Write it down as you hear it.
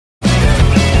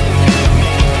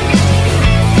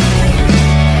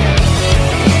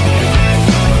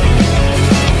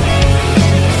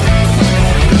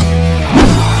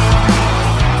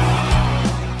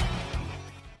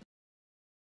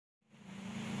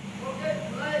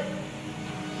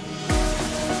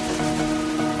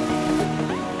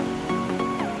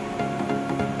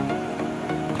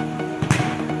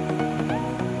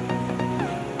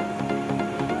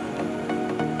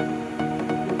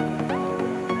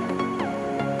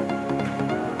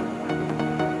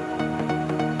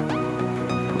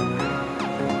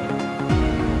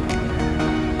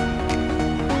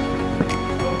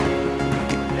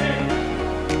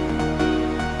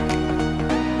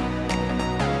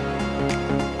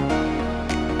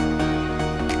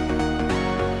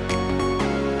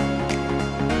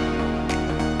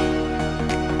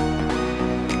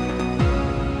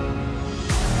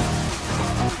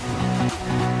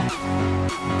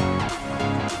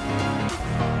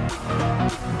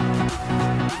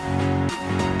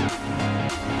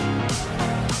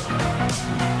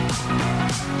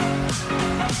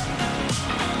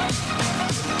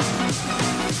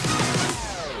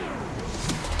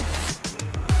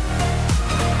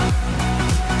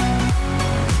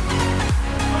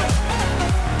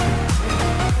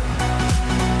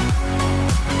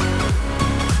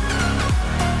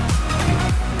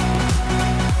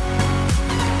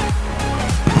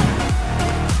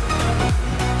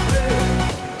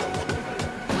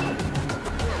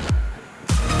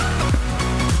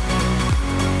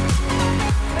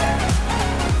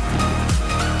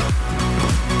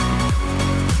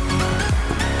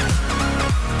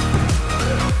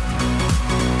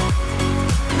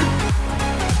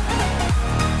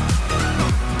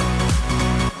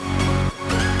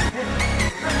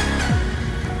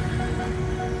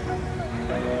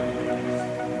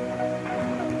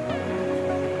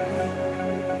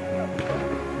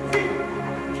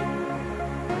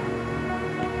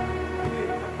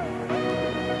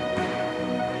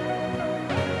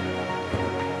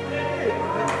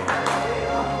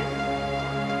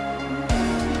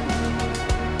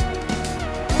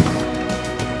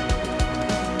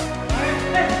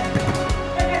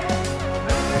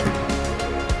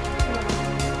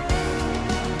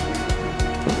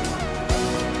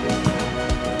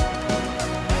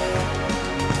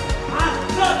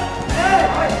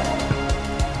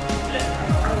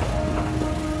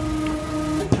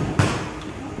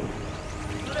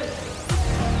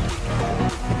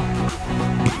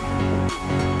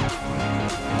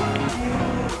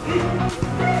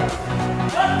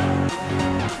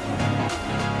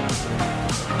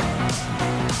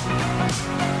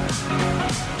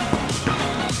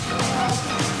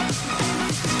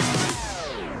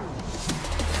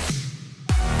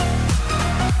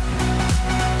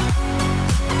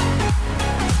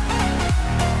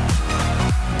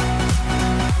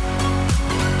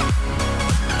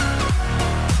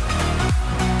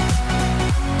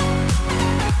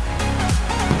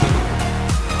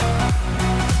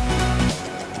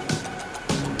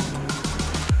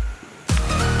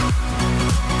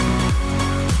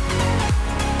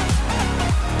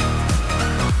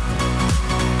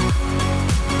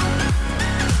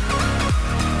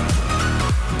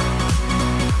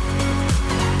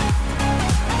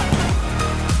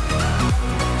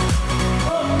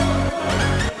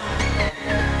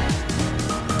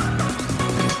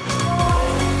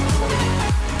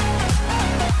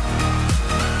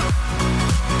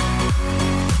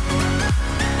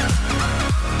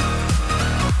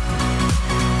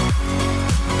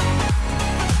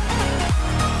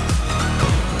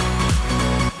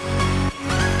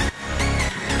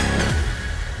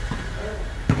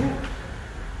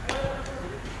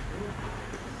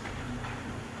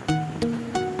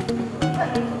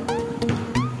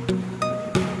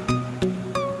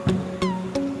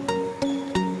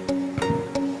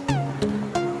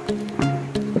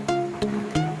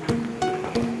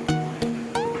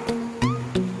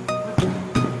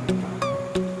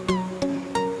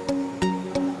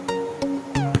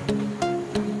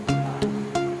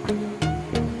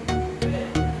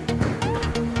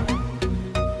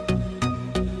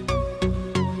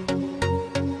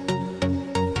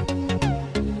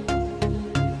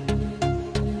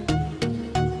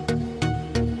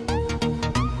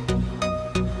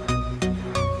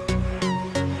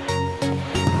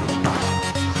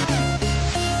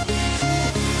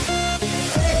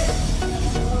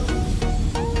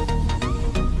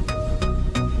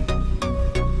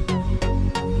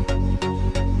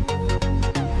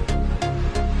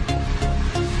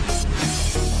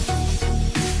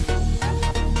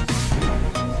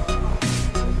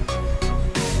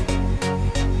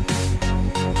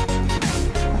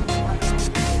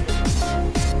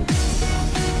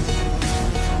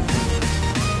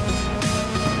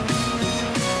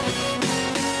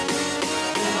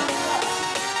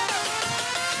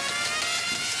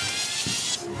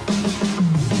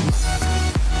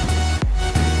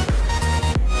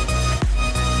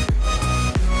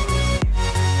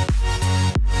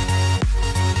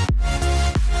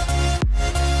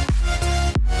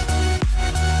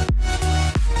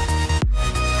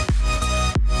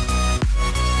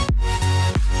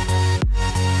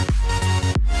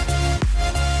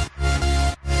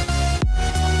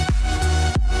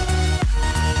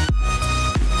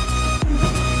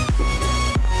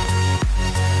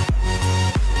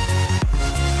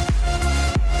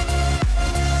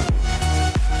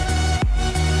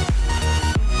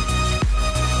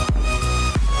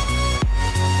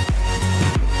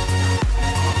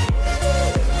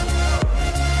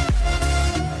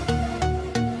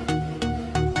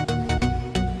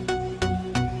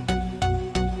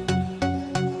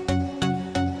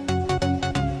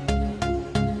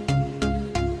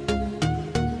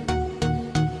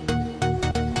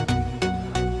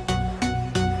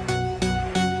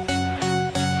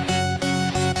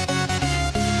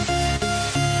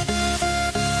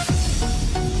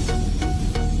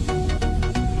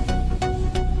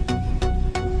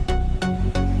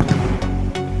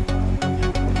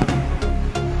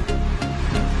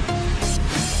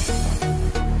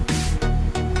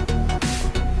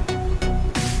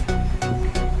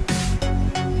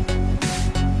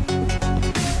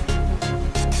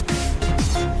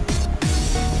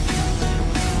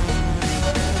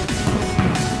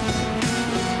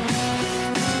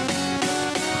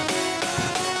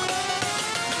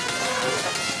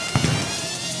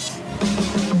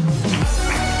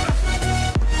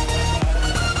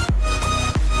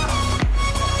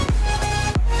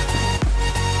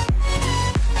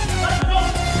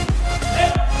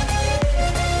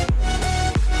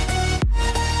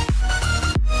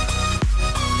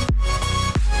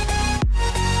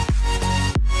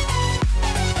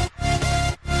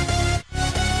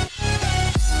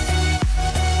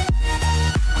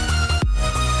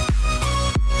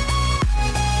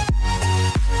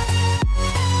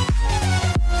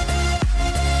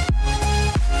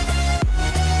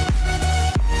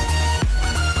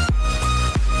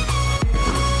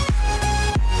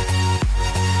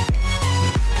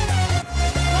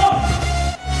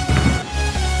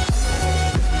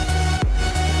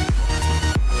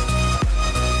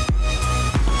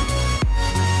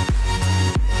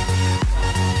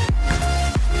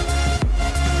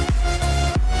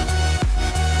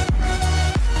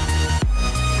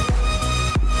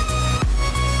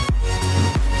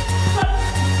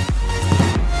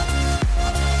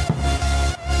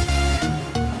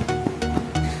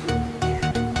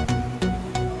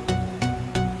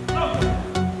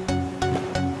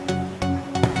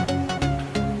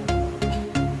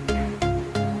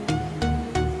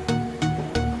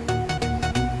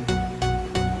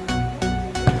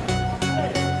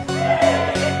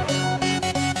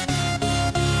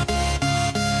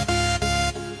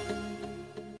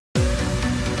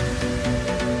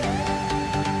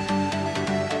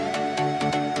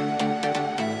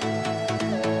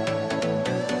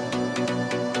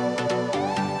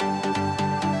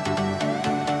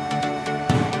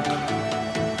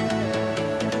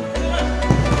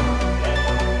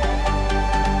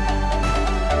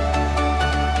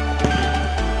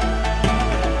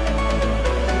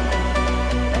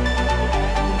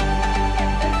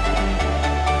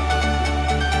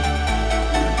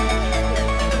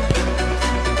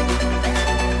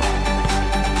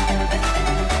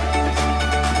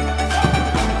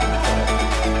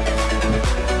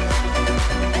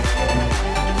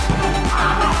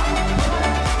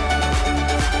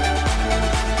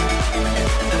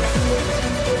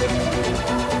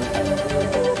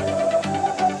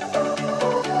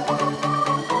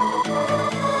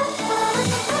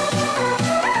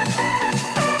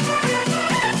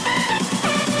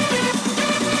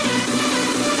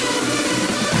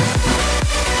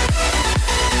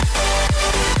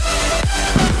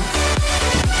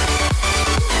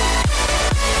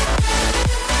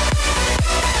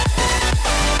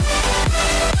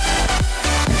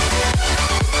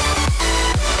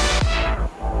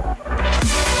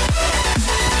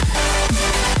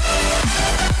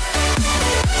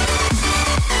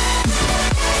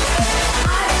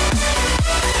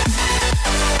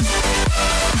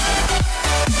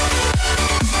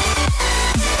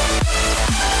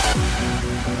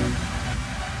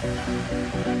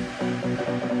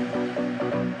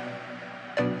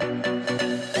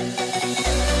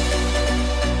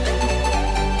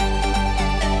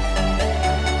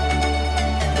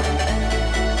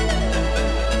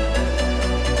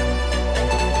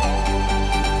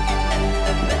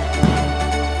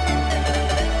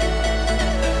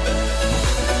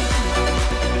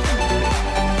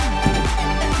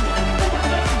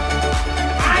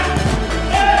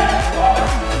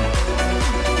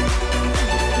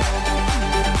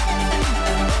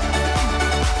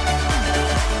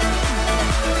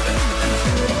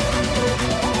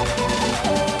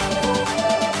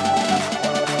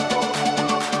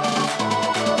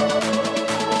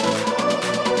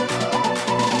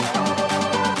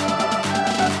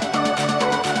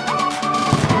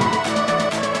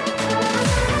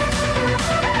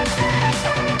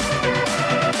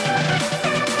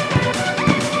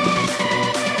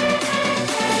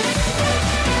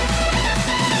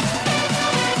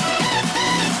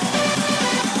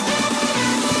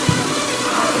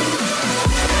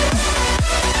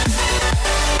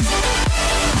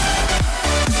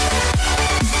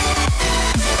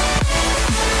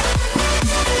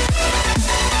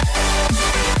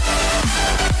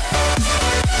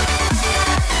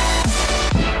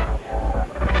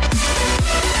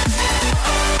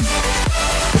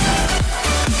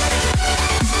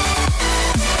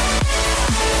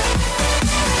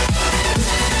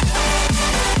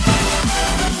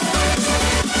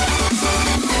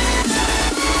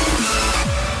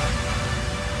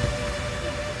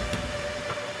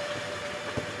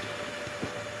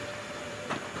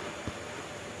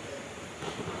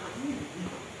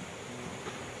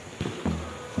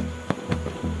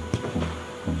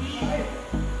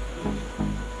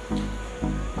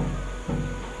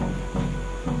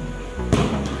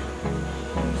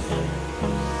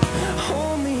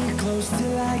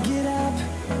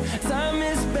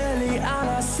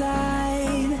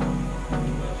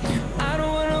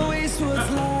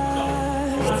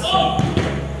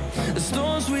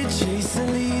we chase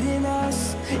and leading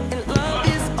us, and love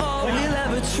is all we'll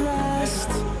ever trust.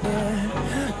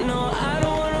 Yeah. No, I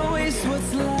don't wanna waste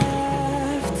what's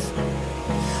left.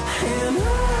 And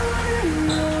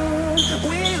on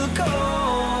we'll go,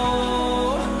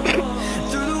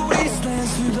 through the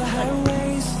wastelands, through the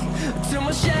highways, till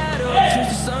my shadow turns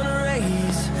to sun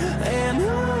rays. And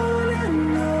on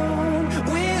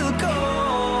we'll go,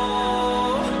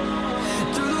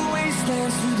 through the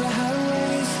wastelands, through the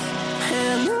highways,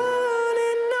 and on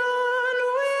we'll go.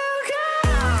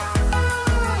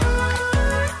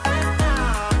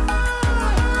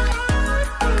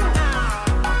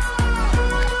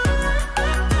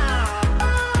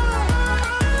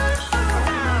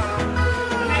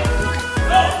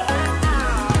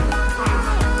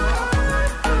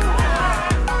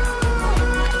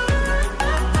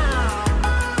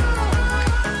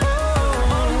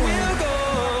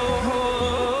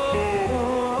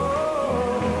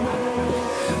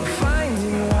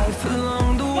 Finding life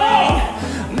along the way,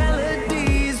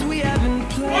 melodies we haven't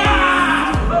played.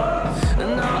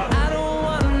 No, I don't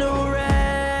want no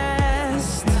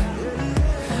rest.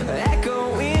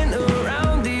 Echoing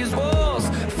around these walls,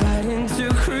 fighting to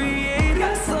create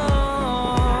a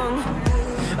song.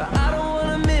 I don't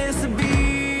wanna miss a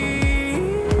beat.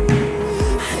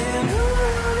 And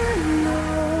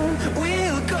on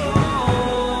we'll go,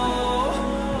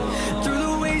 through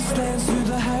the wastelands, through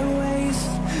the highways,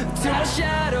 till my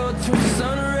shadow turns to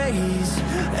sun rays.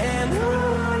 And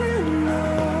on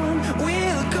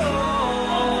we'll go,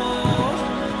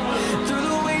 through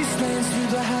the wastelands, through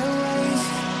the highways,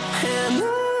 and on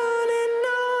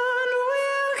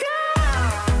we'll go.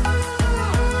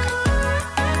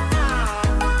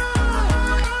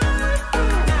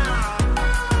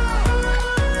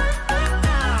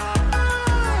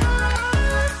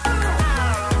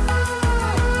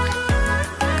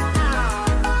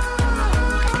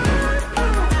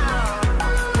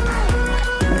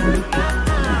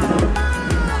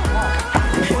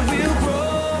 We'll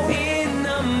grow in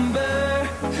number,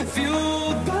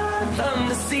 fueled by them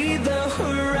to see the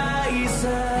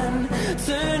horizon,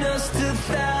 turn us to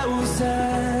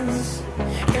thousands.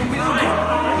 And we'll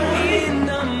grow in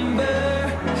number,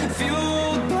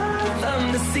 fueled by them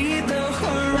to see the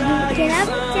horizon,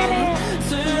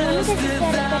 turn us to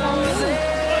thousands.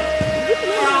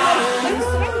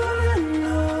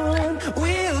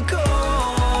 We'll go,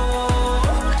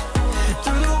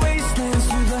 through the wastelands,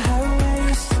 through the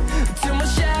highways, till my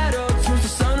shadow turns to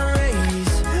sun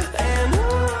rays. And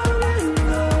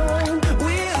on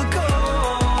we'll go,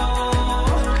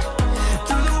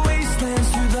 through the wastelands,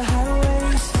 through the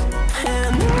highways,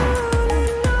 and on.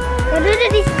 Waduh, udah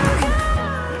di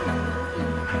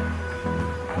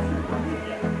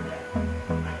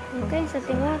mungkin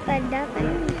setengah tadi datang.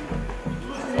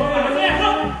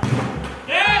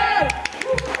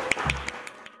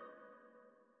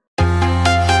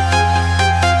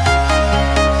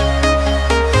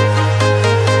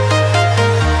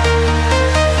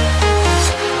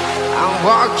 I'm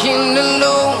walking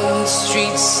alone, the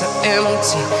streets are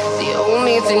empty. The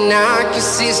only thing I can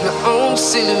see is my own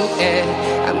silhouette.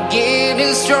 I'm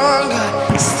getting stronger,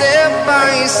 step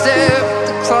by step.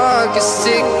 The clock is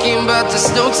ticking, but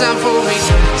there's no time for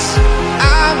regrets.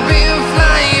 I've been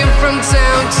flying from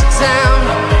town to town,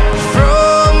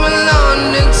 from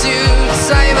London to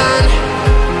Taiwan.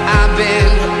 I've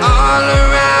been all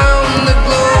around the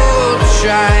globe,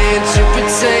 trying to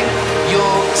protect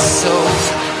your soul.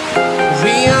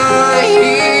 We are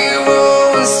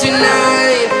heroes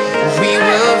tonight. We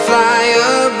will fly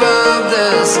above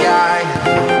the sky.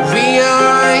 We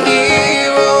are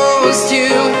heroes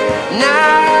tonight.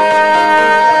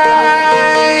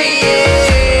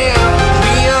 Yeah.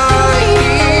 We are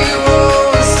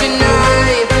heroes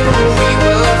tonight. We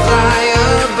will fly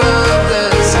above the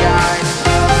sky.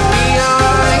 We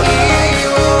are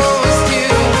heroes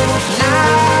tonight.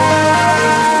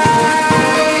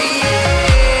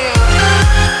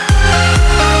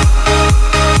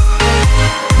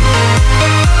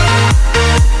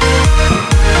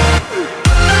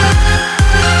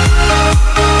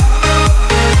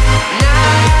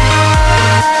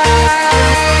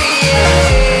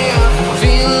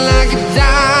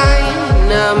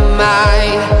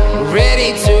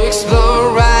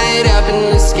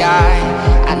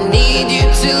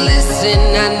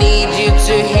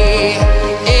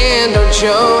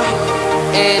 show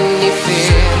any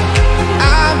fear.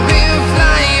 I've been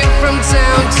flying from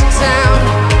town to town,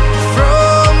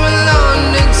 from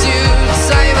London to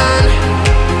Taiwan.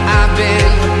 I've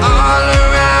been all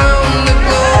around the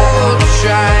globe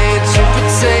trying to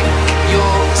protect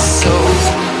your soul.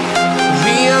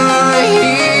 We are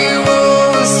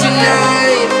heroes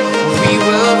tonight.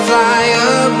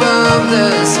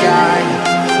 the sky.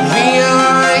 We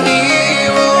are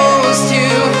heroes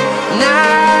tonight.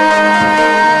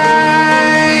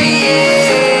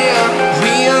 Yeah,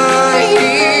 we are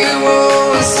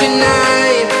heroes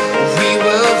tonight. We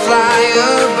will fly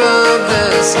above the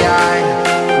sky.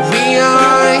 We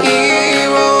are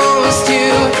heroes tonight.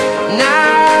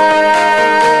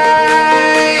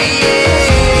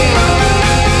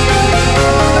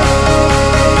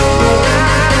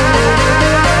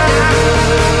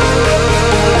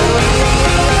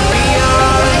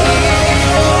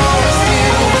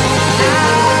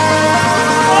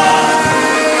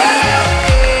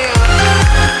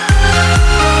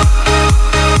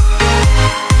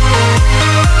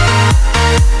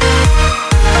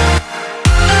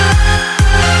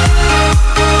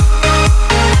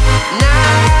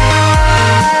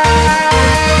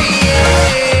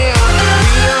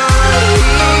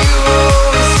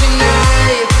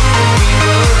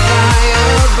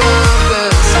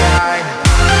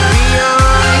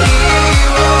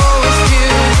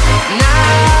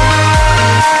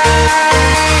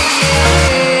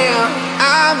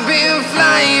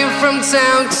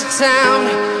 Town to town,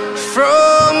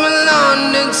 from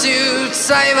London to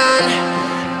Taiwan.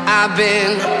 I've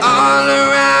been all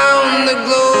around the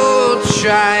globe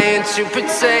trying to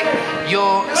protect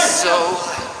your soul.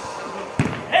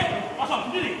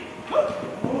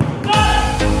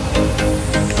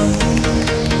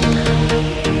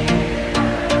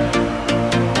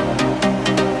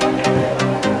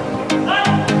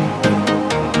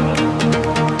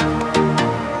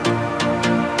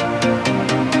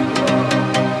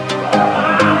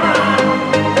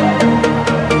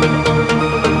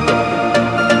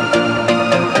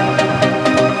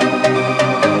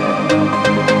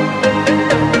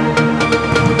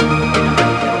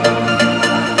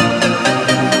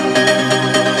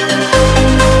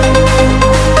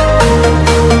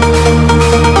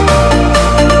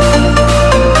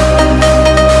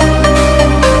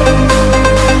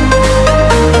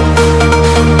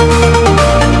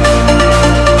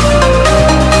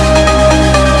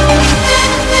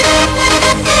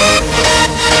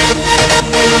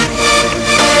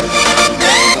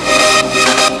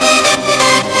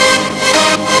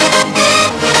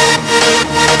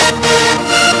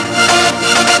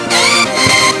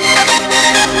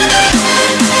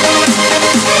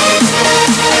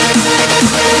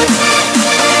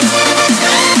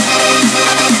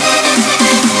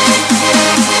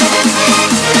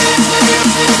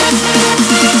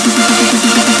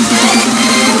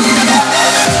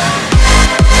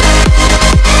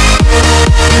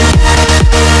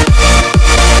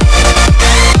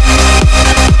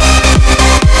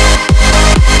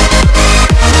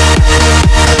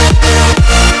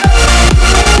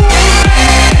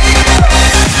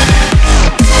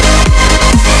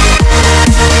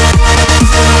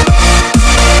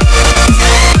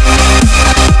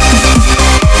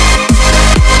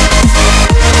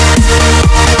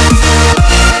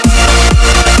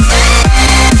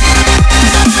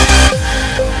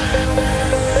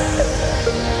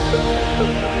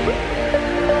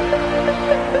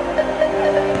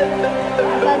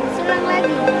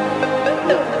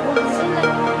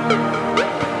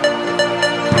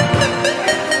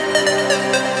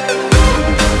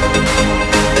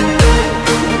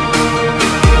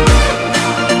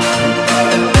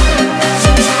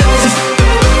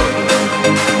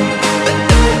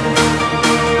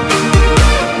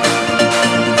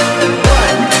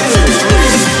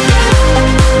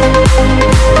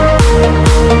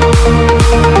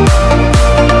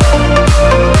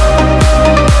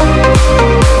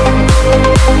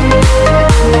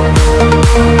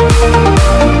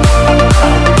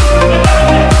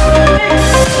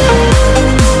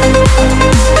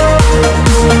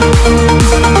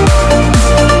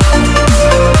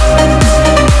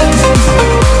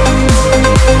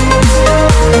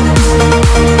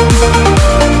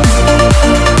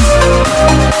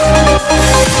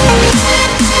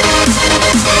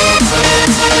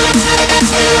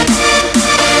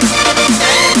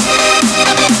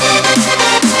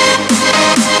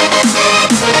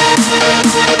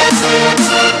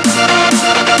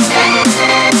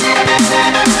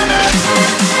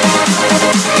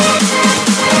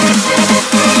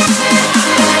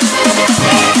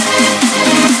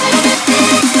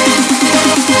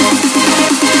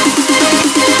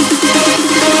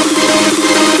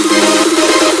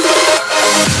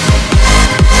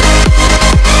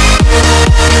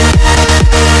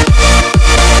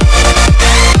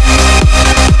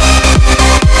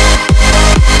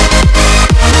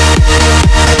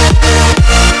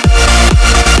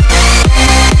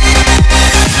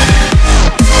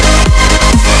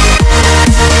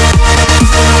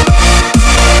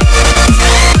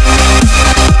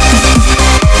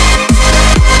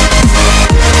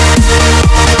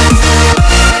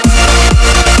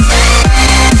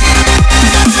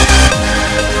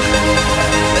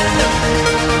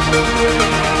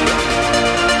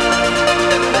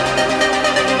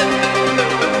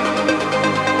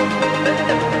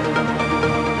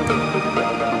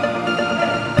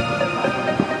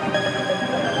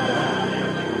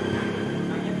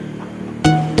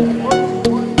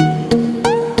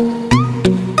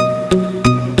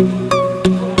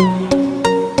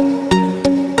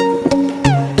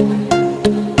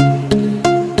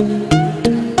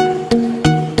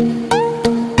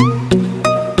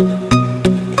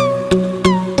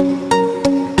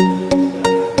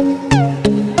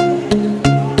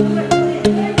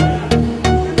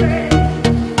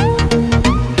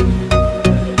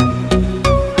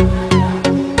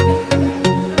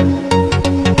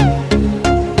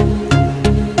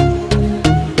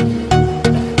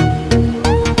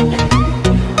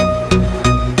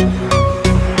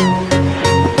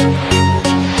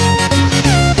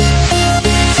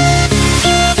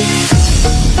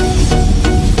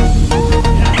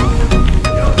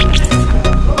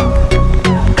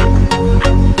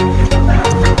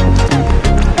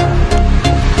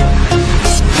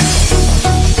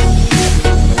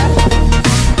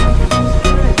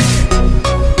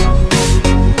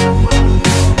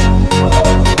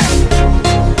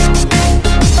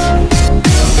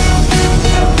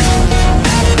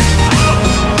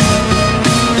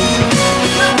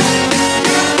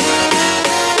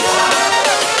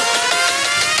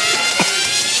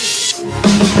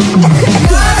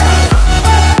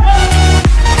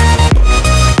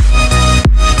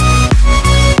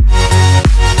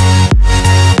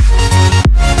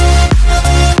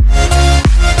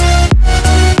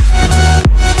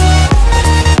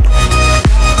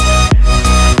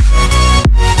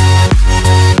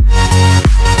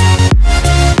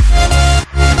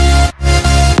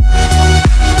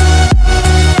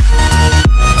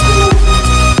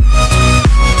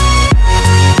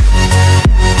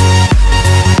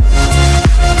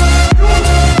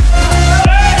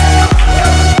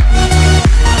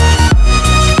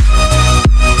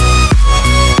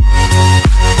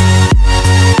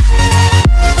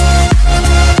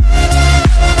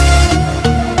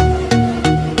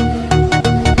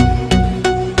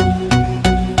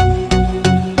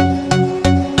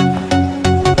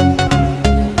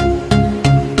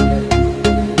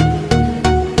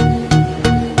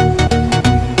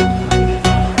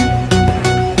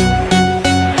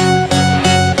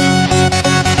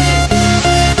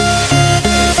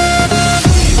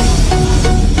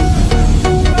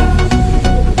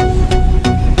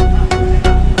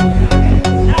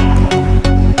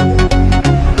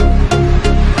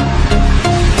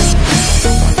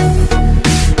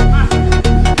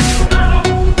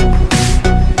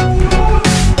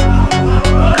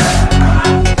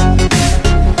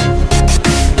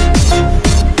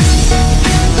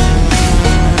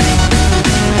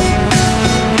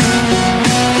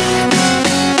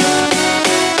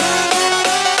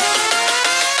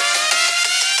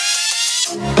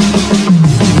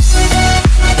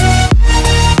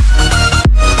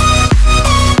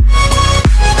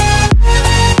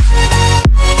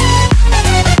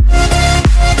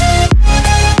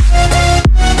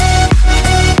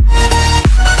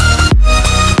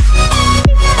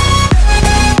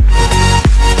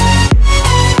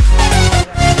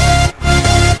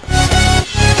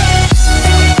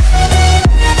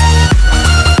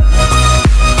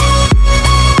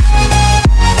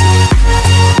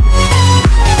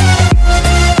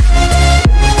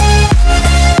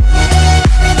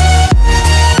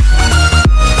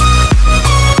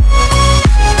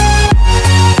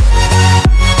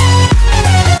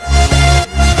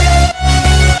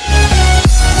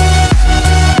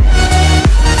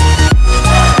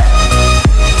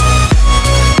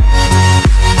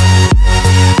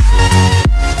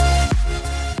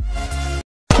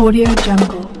 Audio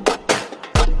Jungle.